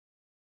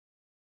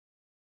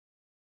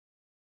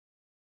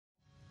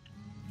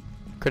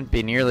Couldn't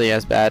be nearly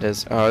as bad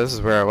as... Oh, this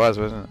is where I was,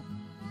 wasn't it?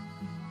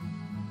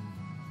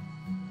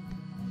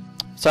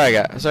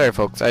 Sorry,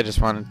 folks. I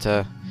just wanted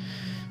to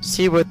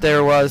see what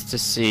there was to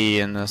see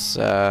in this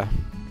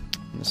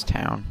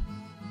town.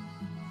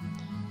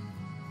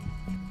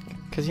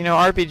 Because, you know,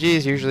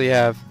 RPGs usually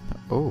have...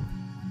 Oh,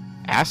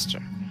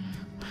 Aster.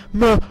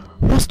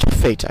 Master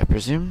Fate, I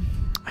presume.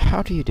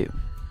 How do you do?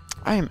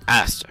 I am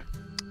Aster,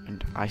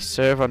 and I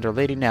serve under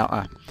Lady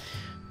Nell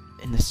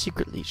in the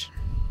Secret Legion.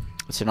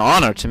 It's an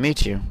honor to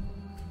meet you.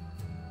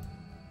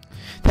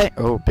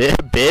 Oh,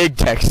 big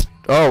text.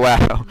 Oh,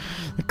 wow.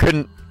 I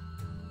couldn't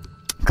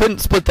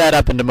split that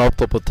up into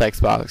multiple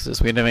text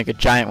boxes. We had to make a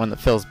giant one that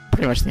fills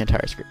pretty much the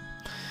entire screen.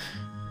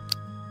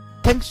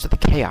 Thanks to the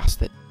chaos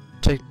that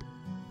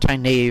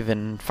Tynave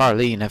and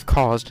Farleen have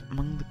caused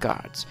among the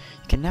guards,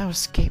 you can now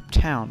escape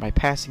town by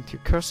passing through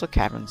Kirlsa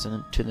caverns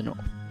to the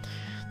north.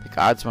 The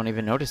guards won't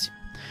even notice you.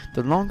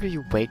 The longer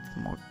you wait,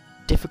 the more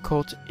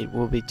difficult it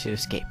will be to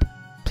escape.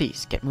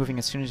 Please, get moving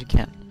as soon as you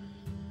can.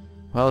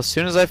 Well, as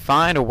soon as I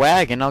find a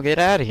wagon, I'll get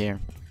out of here.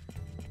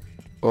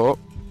 Oh.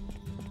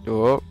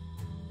 Oh.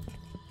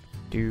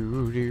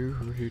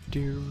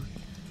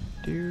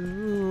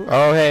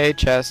 Oh, hey,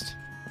 chest.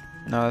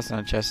 No, that's not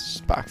a chest, it's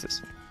just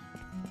boxes.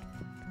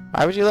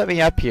 Why would you let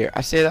me up here?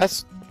 I say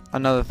that's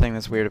another thing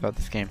that's weird about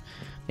this game.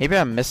 Maybe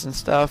I'm missing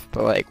stuff,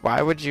 but like,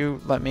 why would you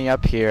let me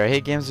up here? I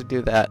hate games that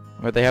do that,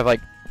 where they have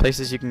like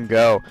places you can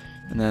go,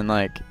 and then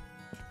like,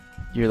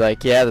 you're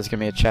like, yeah, there's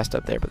gonna be a chest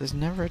up there, but there's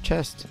never a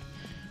chest.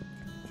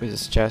 Is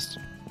this a chest?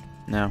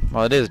 No.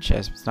 Well, it is a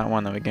chest, but it's not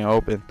one that we can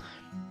open.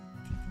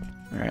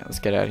 Alright, let's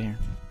get out of here.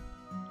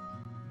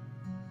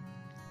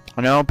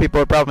 I know people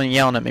are probably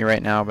yelling at me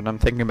right now, but I'm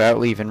thinking about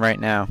leaving right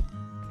now.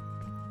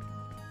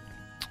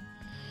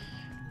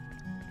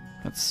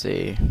 Let's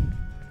see.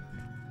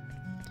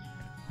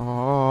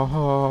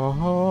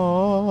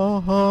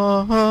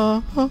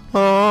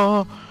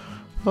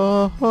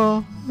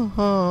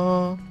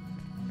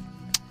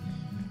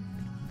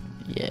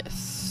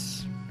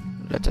 Yes.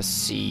 Let us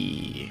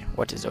see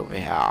what is over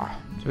here.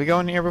 Did we go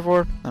in here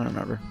before? I don't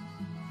remember.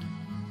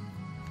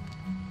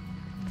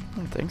 I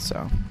don't think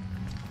so.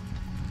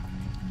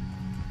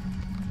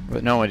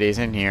 But nobody's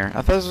in here.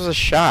 I thought this was a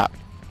shop.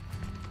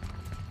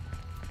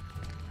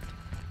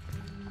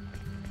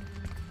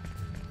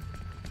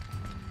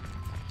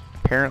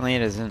 Apparently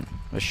it isn't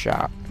a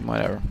shop.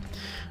 Whatever.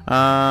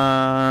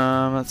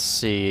 Let's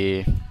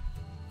see.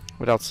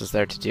 What else is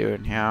there to do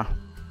in here?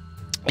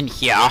 In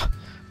here.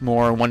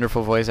 More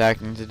wonderful voice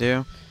acting to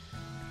do.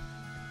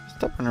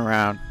 Stop running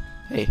around.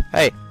 Hey,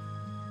 hey.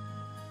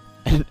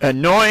 An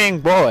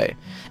annoying boy.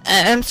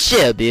 I'm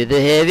Shelby,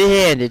 the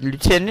heavy-handed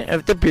lieutenant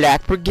of the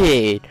Black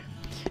Brigade.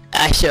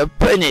 I shall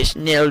punish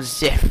Nell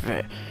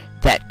Zephyr,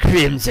 that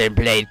crimson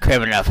blade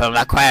criminal from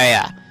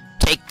Aquaria.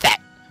 Take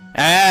that,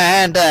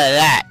 and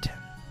that.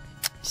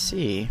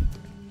 See.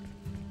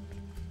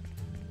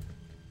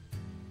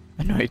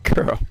 Annoyed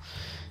girl.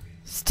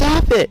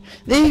 Stop it!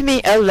 Leave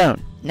me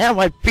alone. Now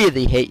I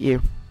really hate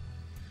you.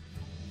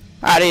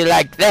 How do you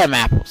like them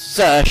apples?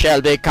 Sir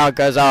Shelby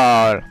conquers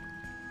all.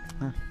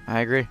 I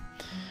agree.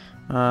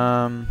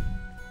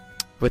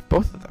 With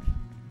both of them.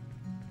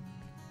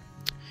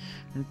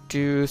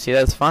 See,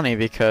 that's funny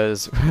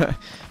because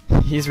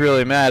he's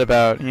really mad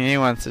about, he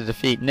wants to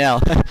defeat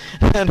Nell,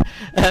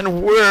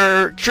 and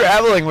we're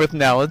traveling with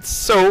Nell. It's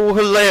so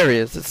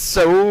hilarious. It's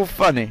so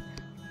funny.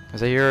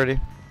 Is that you already?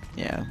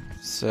 Yeah,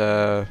 it's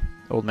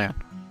old man,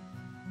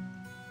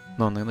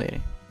 lonely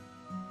lady.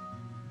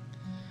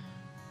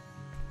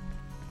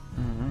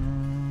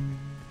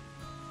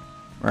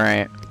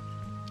 Right.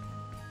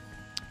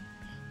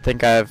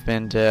 Think I've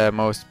been to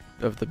most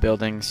of the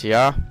buildings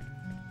here.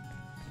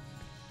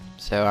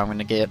 So I'm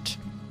gonna get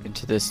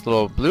into this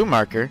little blue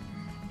marker.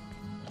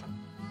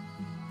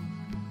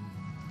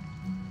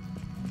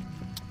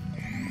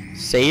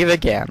 Save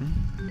again.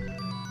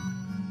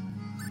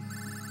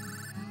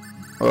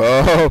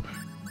 Oh!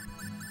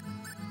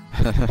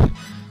 I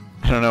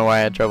don't know why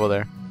I had trouble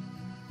there.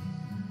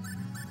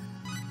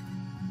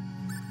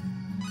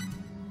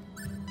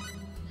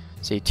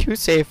 See, 2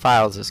 save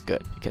files is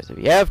good, because if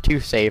you have 2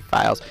 save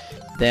files,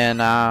 then,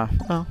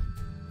 well,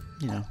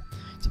 you know,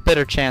 it's a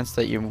better chance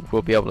that you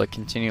will be able to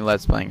continue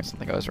Let's Playing if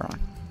something goes wrong.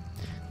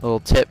 Little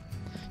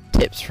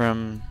tips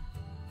from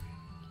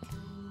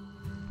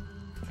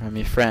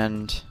your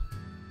friend,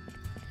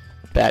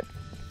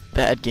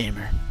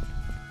 TwoBadGamer.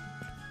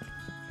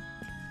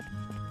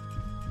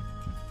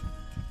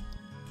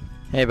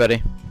 Hey,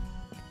 buddy.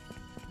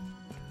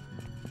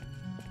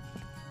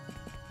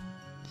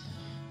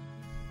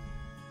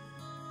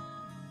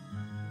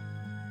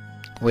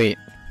 Wait,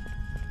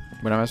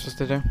 what am I supposed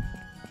to do?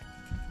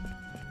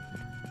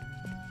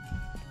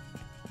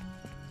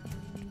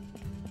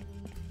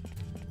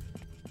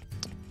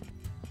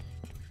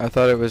 I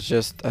thought it was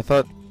just, I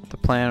thought the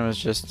plan was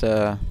just,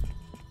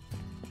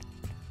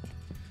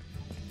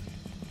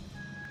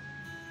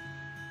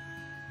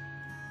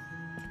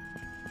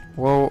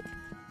 Whoa,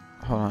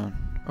 hold on.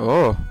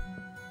 Oh.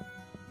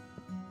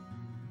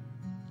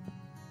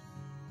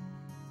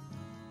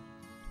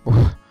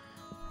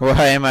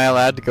 Why am I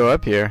allowed to go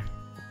up here?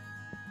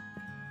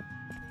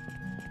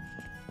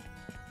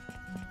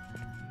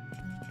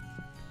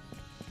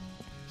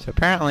 So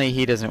apparently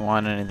he doesn't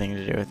want anything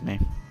to do with me.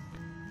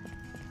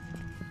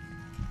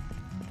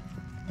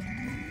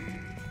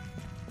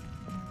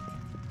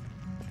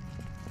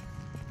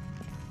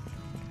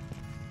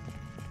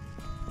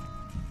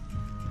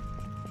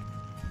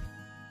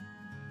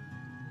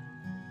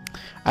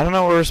 I don't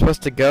know where we're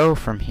supposed to go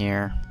from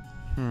here.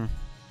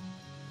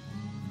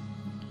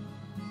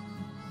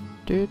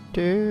 Do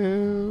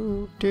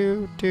do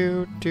do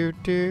do do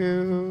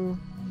do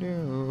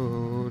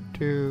do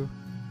do.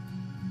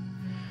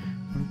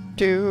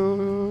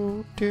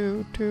 Do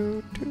do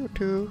do do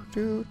do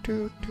do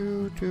do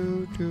do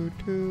do do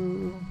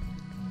do.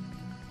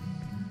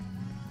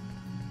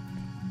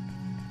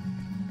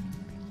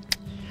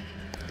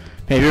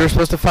 Maybe we're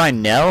supposed to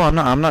find Nell?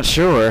 I'm not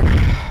sure.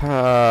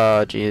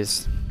 Oh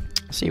jeez.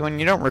 See, when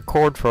you don't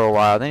record for a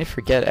while, then you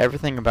forget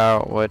everything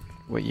about what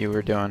you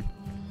were doing.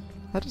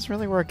 That doesn't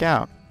really work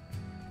out.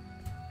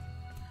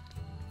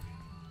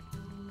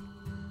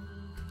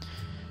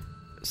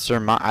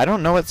 I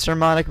don't know what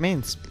sermonic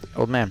means,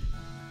 old man.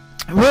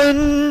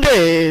 One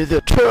day,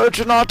 the church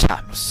in our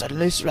town was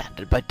suddenly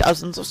surrounded by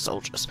dozens of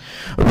soldiers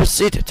who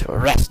proceeded to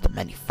arrest the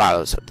many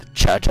followers of the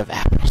Church of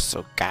Apples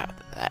who gathered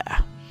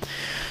there.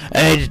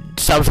 A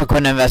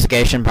subsequent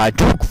investigation by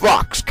Duke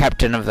Fox,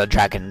 captain of the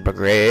Dragon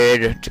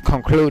Brigade,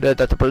 concluded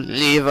that the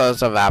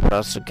believers of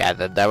Apples who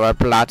gathered there were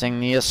plotting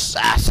the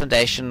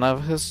assassination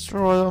of His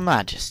Royal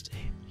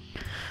Majesty.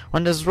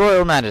 When His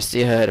Royal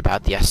Majesty heard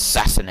about the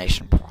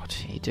assassination plot,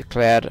 he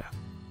declared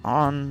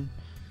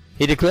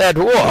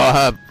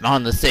war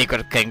on the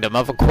sacred kingdom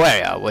of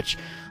Aquaria, which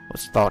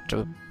was thought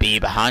to be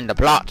behind the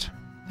plot.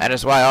 That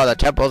is why all the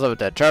temples of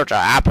the Church of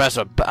Apis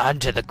were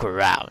burned to the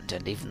ground,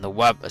 and even the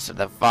workers of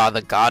the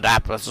father god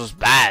Apis was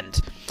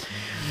banned.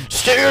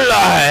 Still,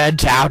 I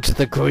doubt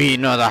the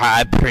queen or the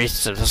high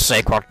priests of the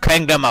sacred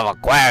kingdom of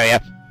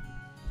Aquaria,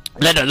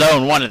 let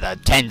alone one of the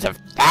tens of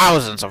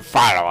thousands of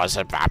followers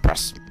of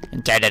Apis,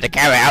 intended to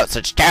carry out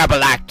such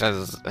terrible acts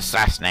as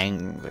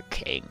assassinating the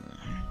king.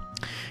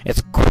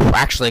 It's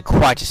actually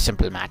quite a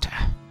simple matter.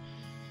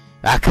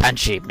 Our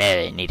country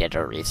merely needed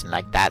a reason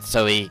like that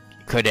so we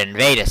could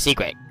invade a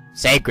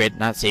sacred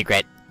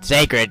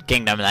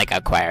kingdom like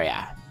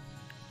Aquaria.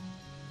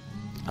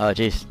 Oh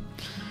jeez.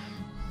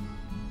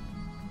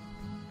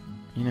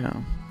 You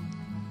know,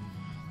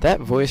 that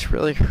voice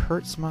really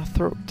hurts my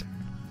throat.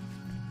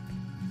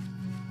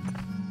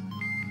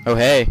 Oh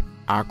hey,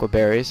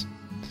 aquaberries.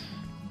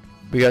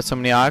 We got so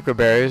many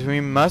aquaberries,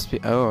 we must be...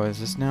 Oh, is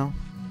this now?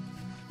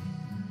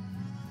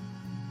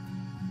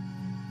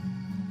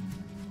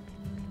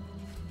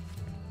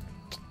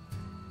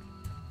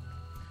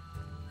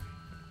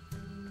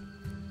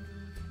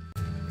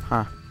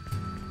 Huh.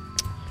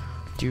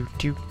 Do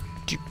do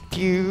do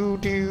do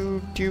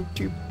do do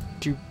do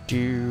do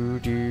do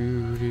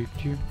do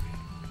do.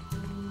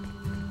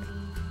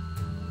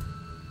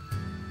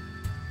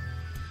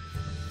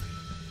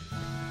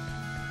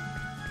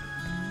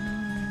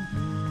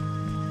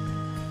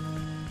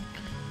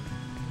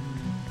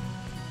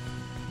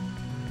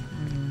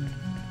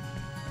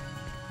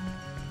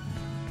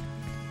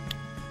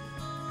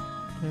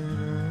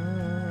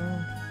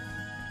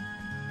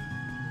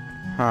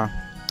 Huh.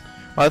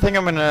 Well, I think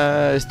I'm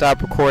gonna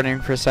stop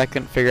recording for a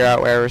second, figure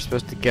out where we're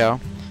supposed to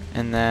go,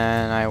 and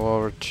then I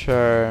will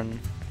return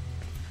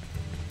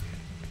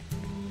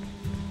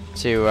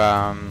to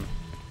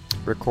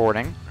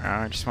recording.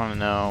 I just want to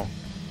know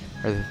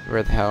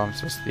where the hell I'm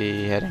supposed to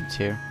be heading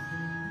to.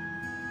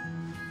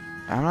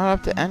 I'm not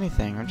up to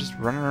anything. I'm just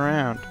running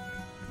around.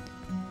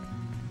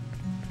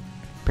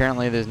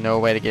 Apparently, there's no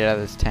way to get out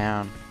of this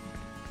town.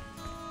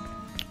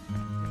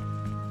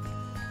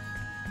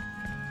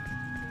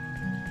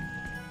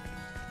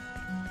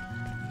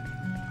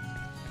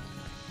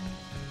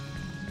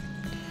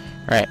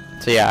 Alright,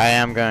 so yeah, I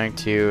am going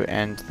to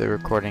end the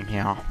recording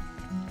here.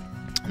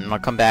 And I'll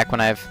come back when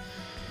I've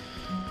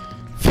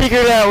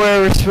figured out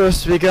where we're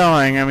supposed to be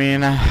going. I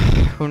mean,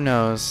 who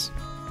knows?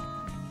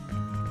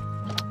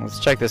 Let's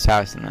check this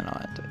house and then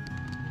I'll end it.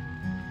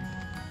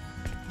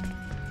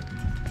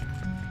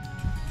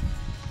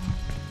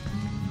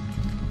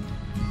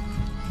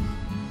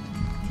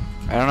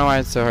 I don't know why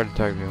it's so hard to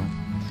talk to people.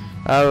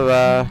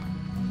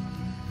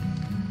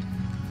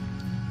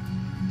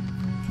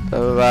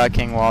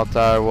 King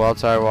Walter.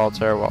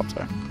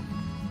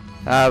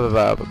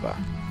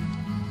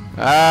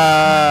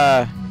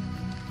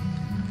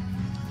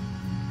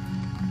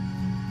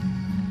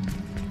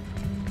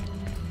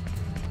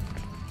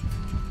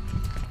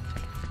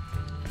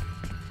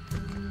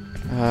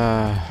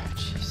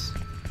 Jeez.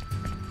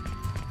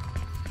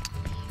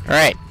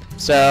 Alright,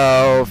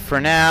 so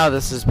for now,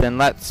 this has been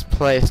Let's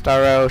Play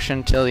Star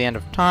Ocean till the end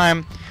of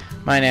time.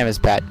 My name is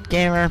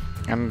TwoBadGamer.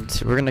 And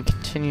we're going to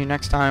continue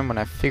next time when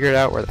I figured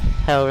out where the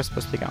hell we're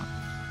supposed to be going.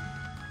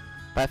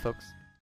 Bye, folks.